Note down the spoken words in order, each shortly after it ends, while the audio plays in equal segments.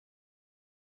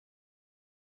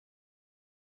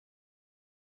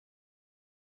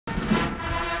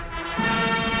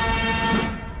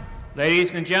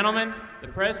Ladies and gentlemen, the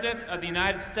President of the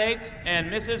United States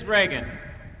and Mrs. Reagan.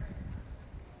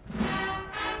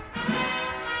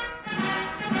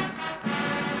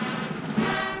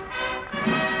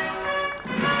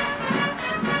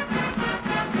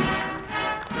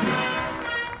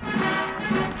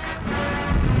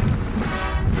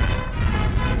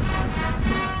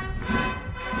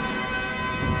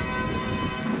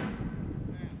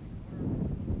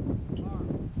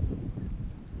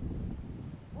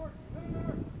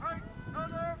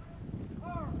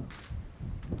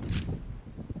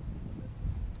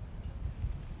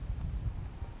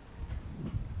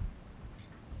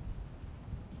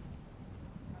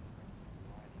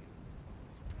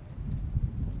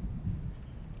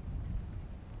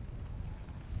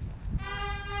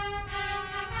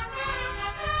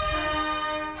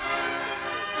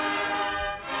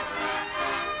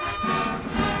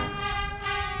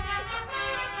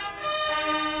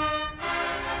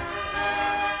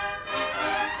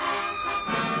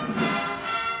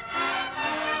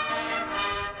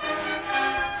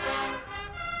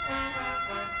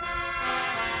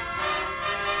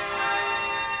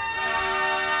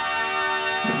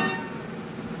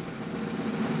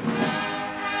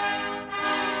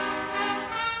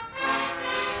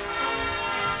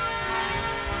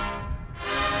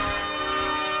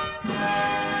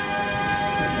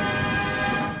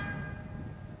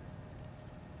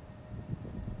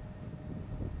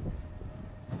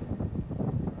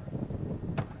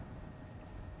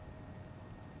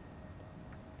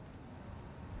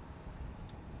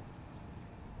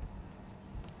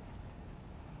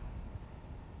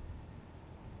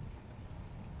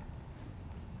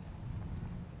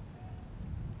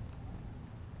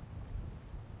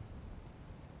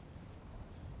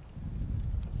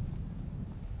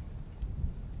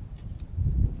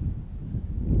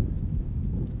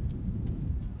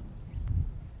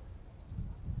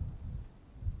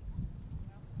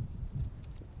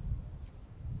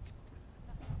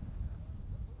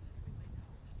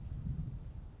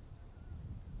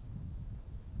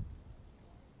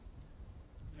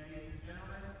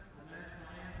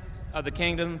 Of the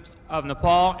Kingdoms of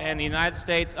Nepal and the United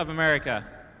States of America.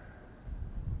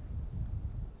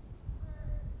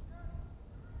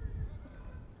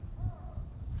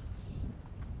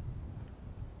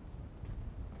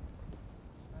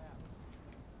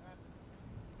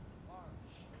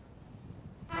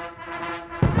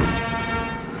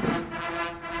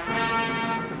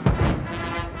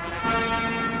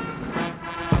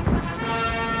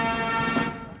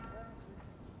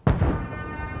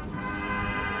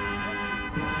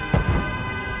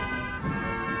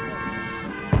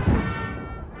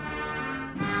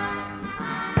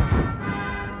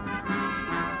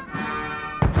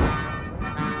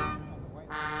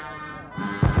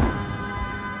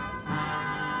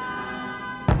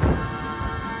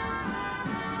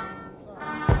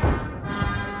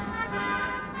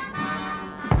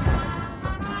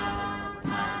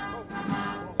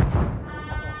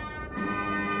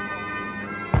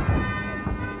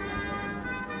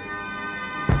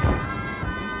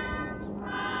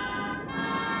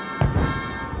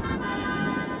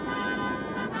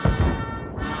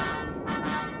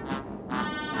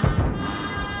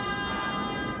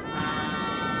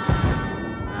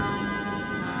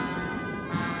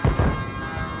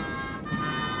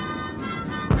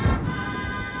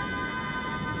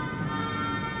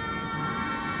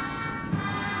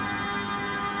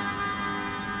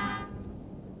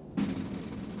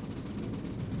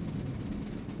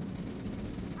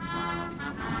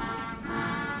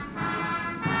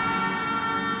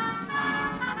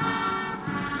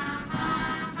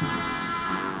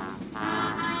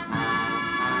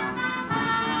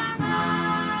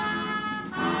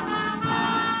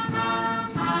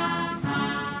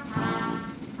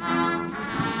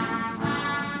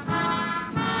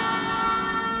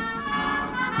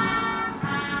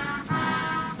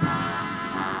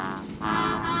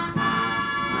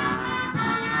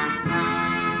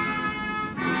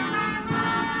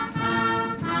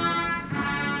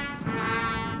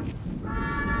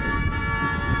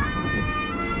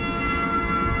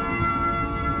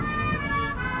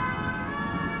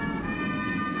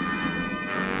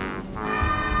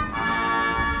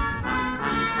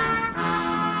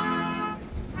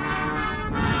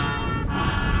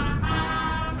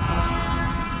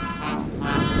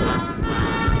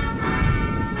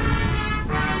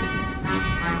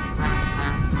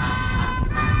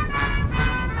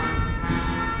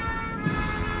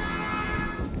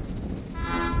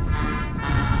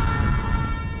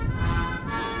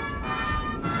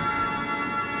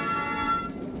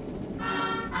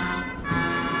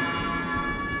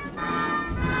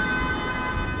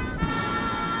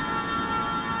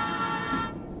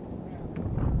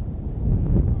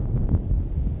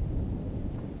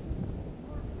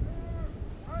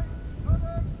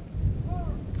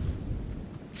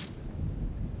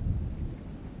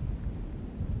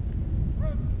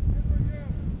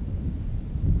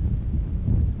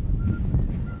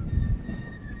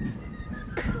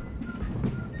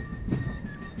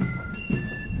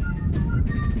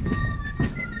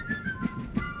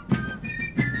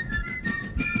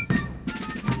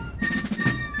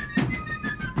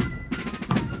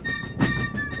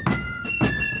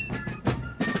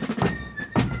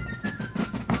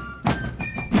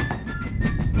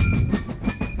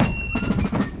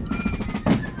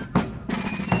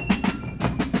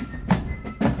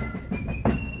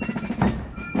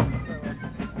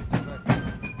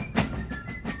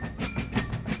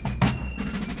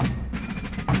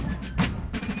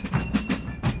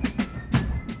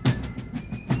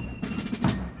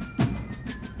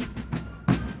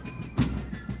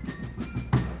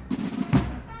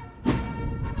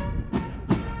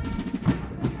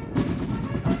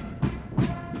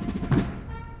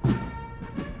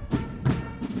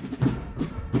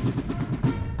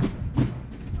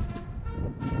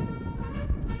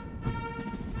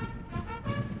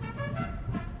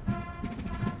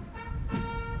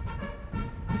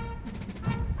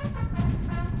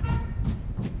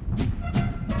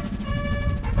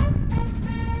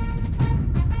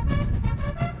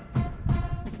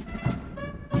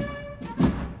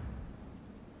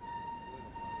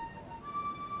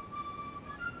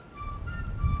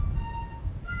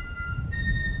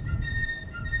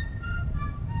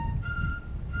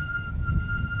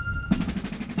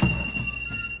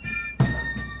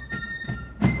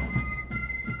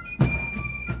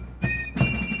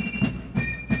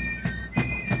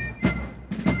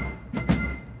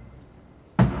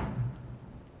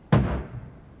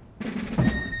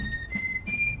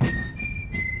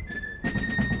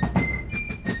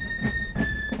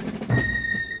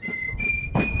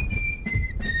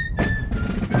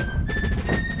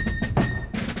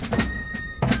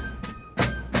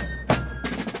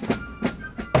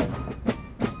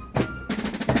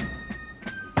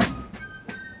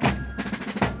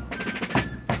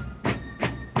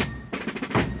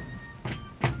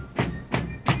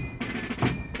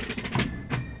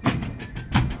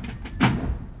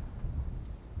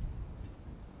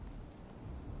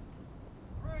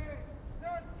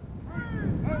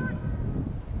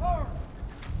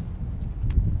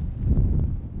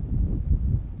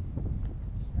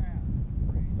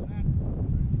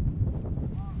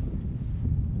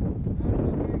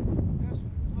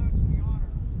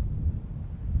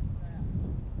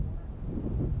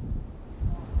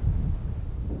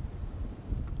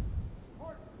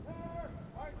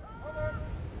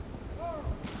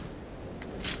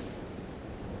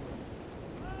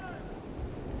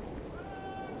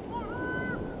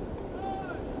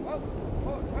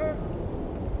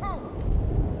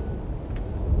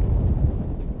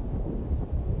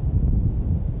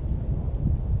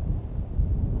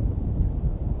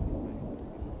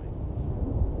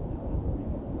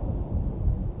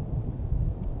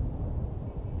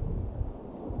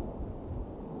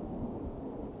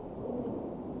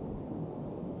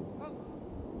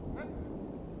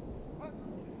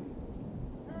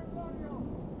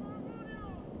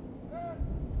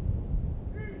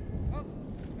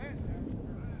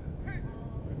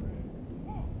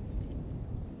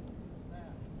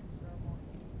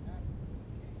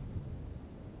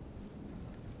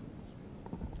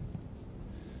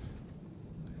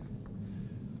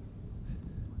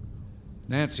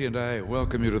 Nancy and I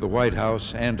welcome you to the White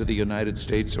House and to the United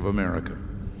States of America.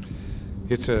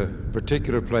 It's a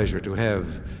particular pleasure to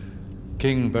have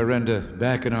King Birenda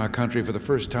back in our country for the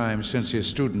first time since his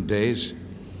student days.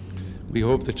 We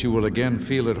hope that you will again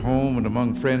feel at home and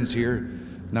among friends here,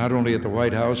 not only at the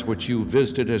White House, which you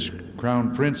visited as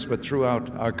Crown Prince, but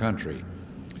throughout our country.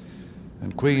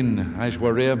 And Queen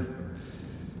Aishwarya,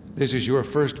 this is your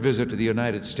first visit to the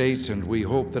United States, and we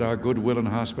hope that our goodwill and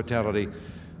hospitality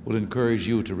will encourage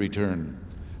you to return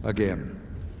again.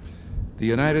 The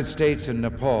United States and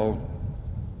Nepal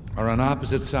are on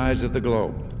opposite sides of the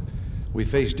globe. We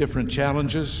face different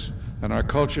challenges, and our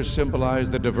cultures symbolize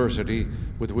the diversity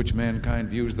with which mankind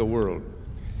views the world.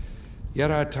 Yet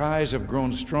our ties have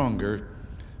grown stronger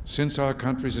since our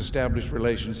countries established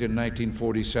relations in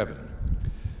 1947.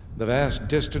 The vast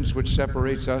distance which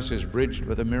separates us is bridged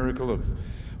by the miracle of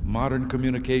modern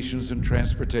communications and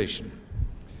transportation.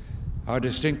 Our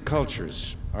distinct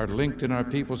cultures are linked in our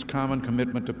people's common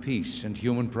commitment to peace and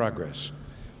human progress.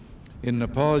 In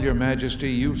Nepal, Your Majesty,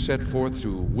 you've set forth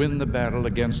to win the battle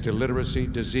against illiteracy,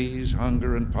 disease,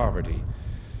 hunger, and poverty.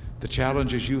 The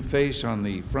challenges you face on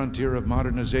the frontier of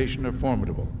modernization are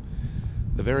formidable.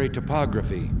 The very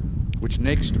topography, which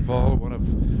makes Nepal one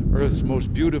of Earth's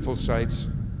most beautiful sites,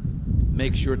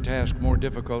 makes your task more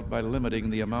difficult by limiting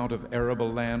the amount of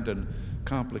arable land and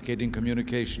complicating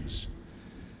communications.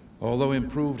 Although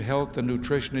improved health and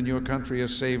nutrition in your country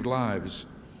has saved lives,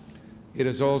 it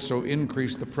has also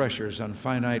increased the pressures on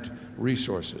finite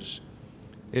resources.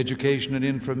 Education and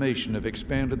information have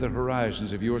expanded the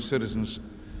horizons of your citizens,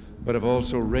 but have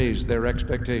also raised their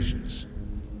expectations.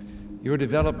 Your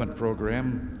development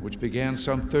program, which began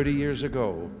some 30 years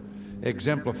ago,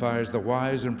 exemplifies the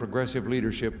wise and progressive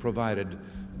leadership provided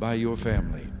by your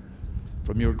family.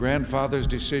 From your grandfather's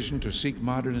decision to seek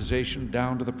modernization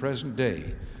down to the present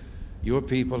day, your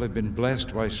people have been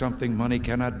blessed by something money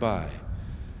cannot buy: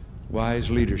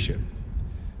 wise leadership.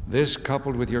 This,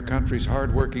 coupled with your country's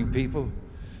hardworking people,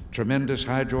 tremendous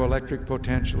hydroelectric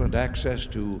potential, and access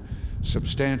to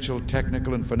substantial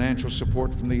technical and financial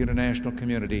support from the international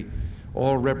community,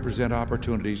 all represent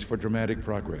opportunities for dramatic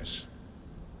progress.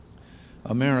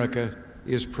 America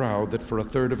is proud that for a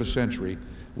third of a century,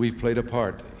 we've played a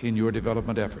part in your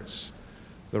development efforts.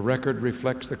 The record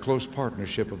reflects the close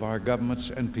partnership of our governments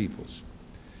and peoples.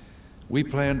 We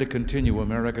plan to continue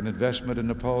American investment in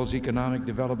Nepal's economic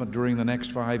development during the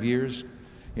next 5 years,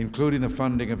 including the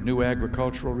funding of new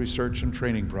agricultural research and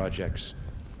training projects,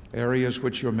 areas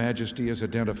which Your Majesty has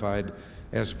identified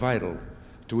as vital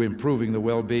to improving the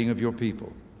well-being of your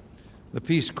people. The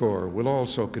Peace Corps will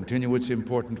also continue its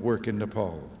important work in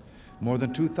Nepal. More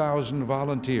than 2,000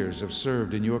 volunteers have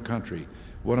served in your country,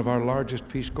 one of our largest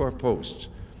Peace Corps posts.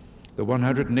 The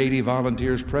 180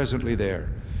 volunteers presently there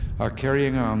are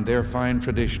carrying on their fine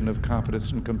tradition of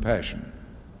competence and compassion.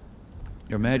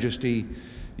 Your Majesty,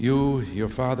 you, your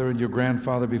father, and your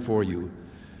grandfather before you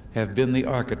have been the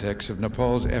architects of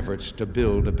Nepal's efforts to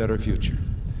build a better future.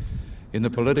 In the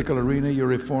political arena, your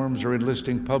reforms are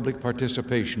enlisting public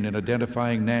participation in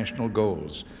identifying national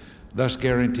goals, thus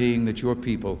guaranteeing that your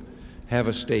people have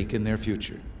a stake in their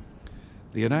future.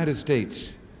 The United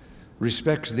States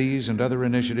respects these and other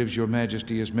initiatives Your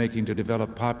Majesty is making to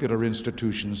develop popular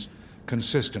institutions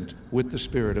consistent with the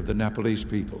spirit of the Nepalese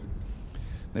people.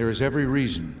 There is every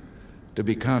reason to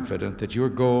be confident that your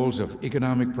goals of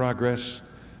economic progress,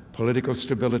 political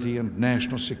stability, and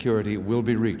national security will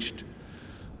be reached.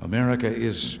 America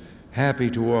is happy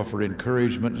to offer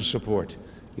encouragement and support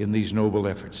in these noble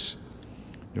efforts.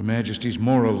 Your Majesty's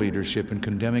moral leadership in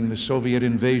condemning the Soviet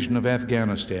invasion of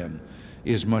Afghanistan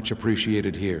is much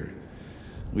appreciated here.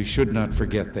 We should not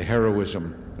forget the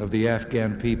heroism of the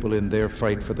Afghan people in their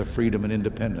fight for the freedom and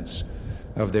independence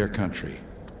of their country.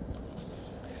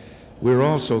 We're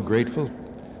also grateful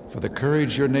for the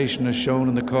courage your nation has shown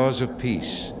in the cause of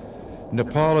peace.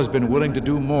 Nepal has been willing to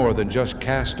do more than just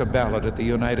cast a ballot at the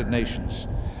United Nations.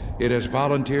 It has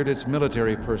volunteered its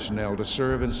military personnel to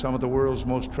serve in some of the world's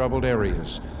most troubled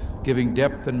areas, giving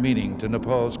depth and meaning to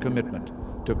Nepal's commitment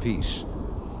to peace.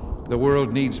 The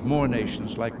world needs more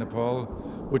nations like Nepal,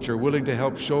 which are willing to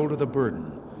help shoulder the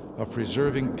burden of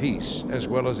preserving peace as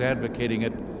well as advocating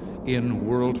it in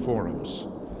world forums.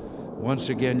 Once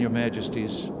again, Your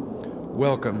Majesties,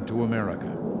 welcome to America.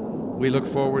 We look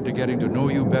forward to getting to know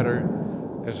you better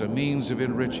as a means of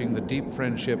enriching the deep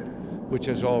friendship which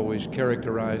has always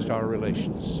characterized our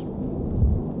relations.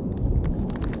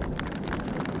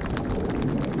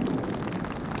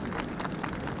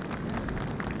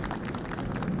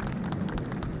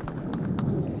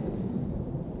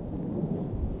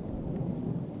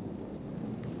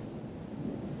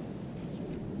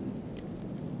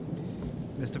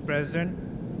 Mr. President,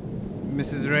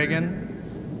 Mrs.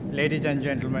 Reagan, ladies and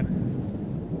gentlemen,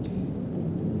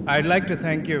 I'd like to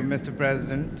thank you, Mr.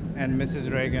 President and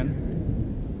Mrs. Reagan,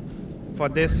 for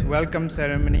this welcome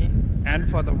ceremony and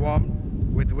for the warmth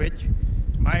with which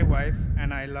my wife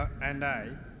and I,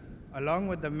 along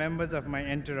with the members of my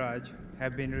entourage,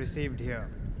 have been received here.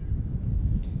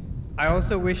 I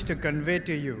also wish to convey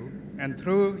to you, and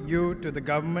through you to the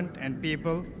government and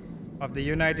people of the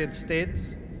United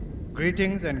States,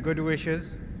 greetings and good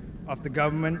wishes of the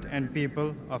government and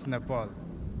people of Nepal.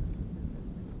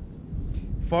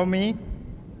 For me,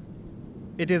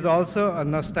 it is also a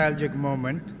nostalgic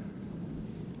moment.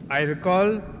 I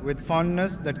recall with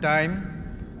fondness the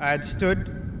time I had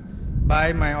stood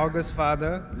by my august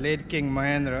father, late King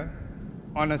Mahendra,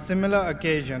 on a similar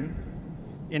occasion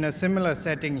in a similar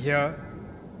setting here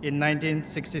in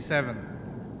 1967.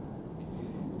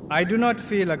 I do not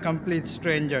feel a complete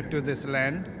stranger to this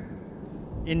land.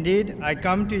 Indeed, I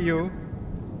come to you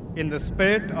in the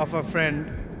spirit of a friend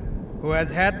who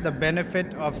has had the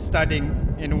benefit of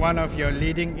studying in one of your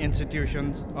leading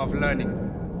institutions of learning.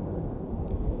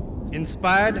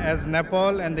 Inspired as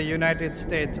Nepal and the United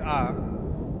States are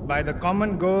by the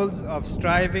common goals of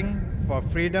striving for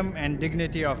freedom and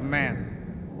dignity of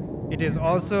man, it is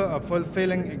also a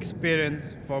fulfilling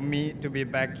experience for me to be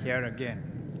back here again.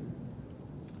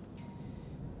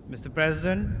 Mr.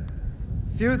 President,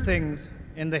 few things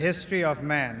in the history of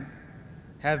man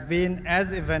have been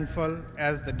as eventful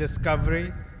as the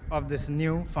discovery of this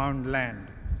new-found land.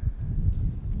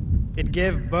 It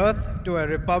gave birth to a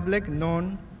republic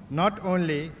known not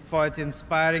only for its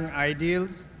inspiring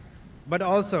ideals, but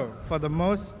also for the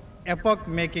most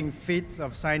epoch-making feats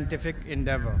of scientific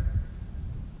endeavor.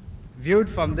 Viewed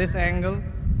from this angle,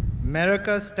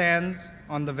 America stands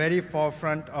on the very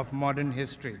forefront of modern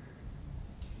history.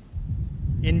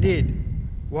 Indeed,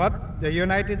 what the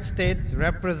United States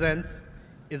represents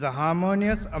is a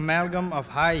harmonious amalgam of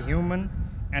high human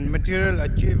and material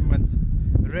achievements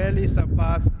rarely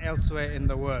surpassed elsewhere in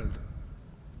the world.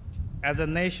 As a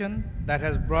nation that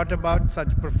has brought about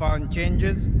such profound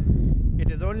changes,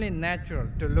 it is only natural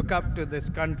to look up to this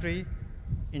country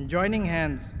in joining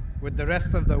hands with the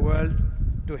rest of the world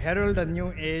to herald a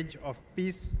new age of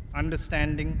peace,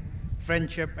 understanding,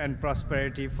 friendship, and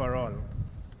prosperity for all.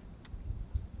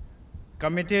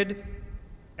 Committed,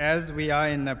 as we are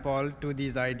in Nepal, to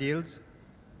these ideals,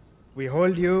 we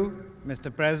hold you,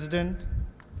 Mr. President,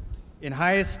 in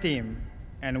high esteem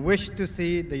and wish to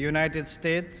see the United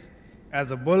States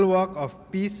as a bulwark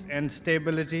of peace and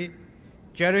stability,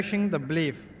 cherishing the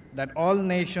belief that all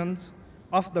nations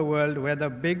of the world, whether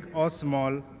big or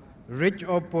small, rich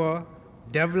or poor,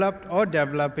 developed or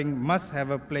developing, must have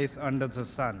a place under the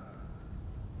sun.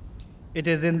 It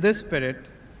is in this spirit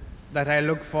that I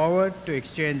look forward to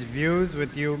exchange views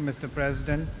with you, Mr.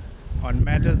 President, on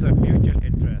matters of mutual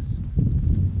interest.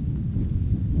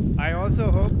 I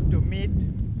also hope to meet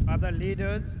other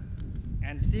leaders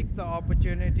and seek the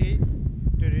opportunity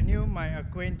to renew my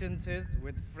acquaintances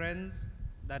with friends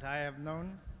that I have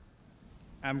known.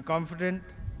 I'm confident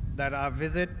that our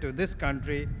visit to this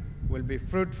country will be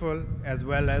fruitful as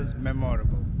well as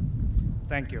memorable.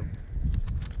 Thank you.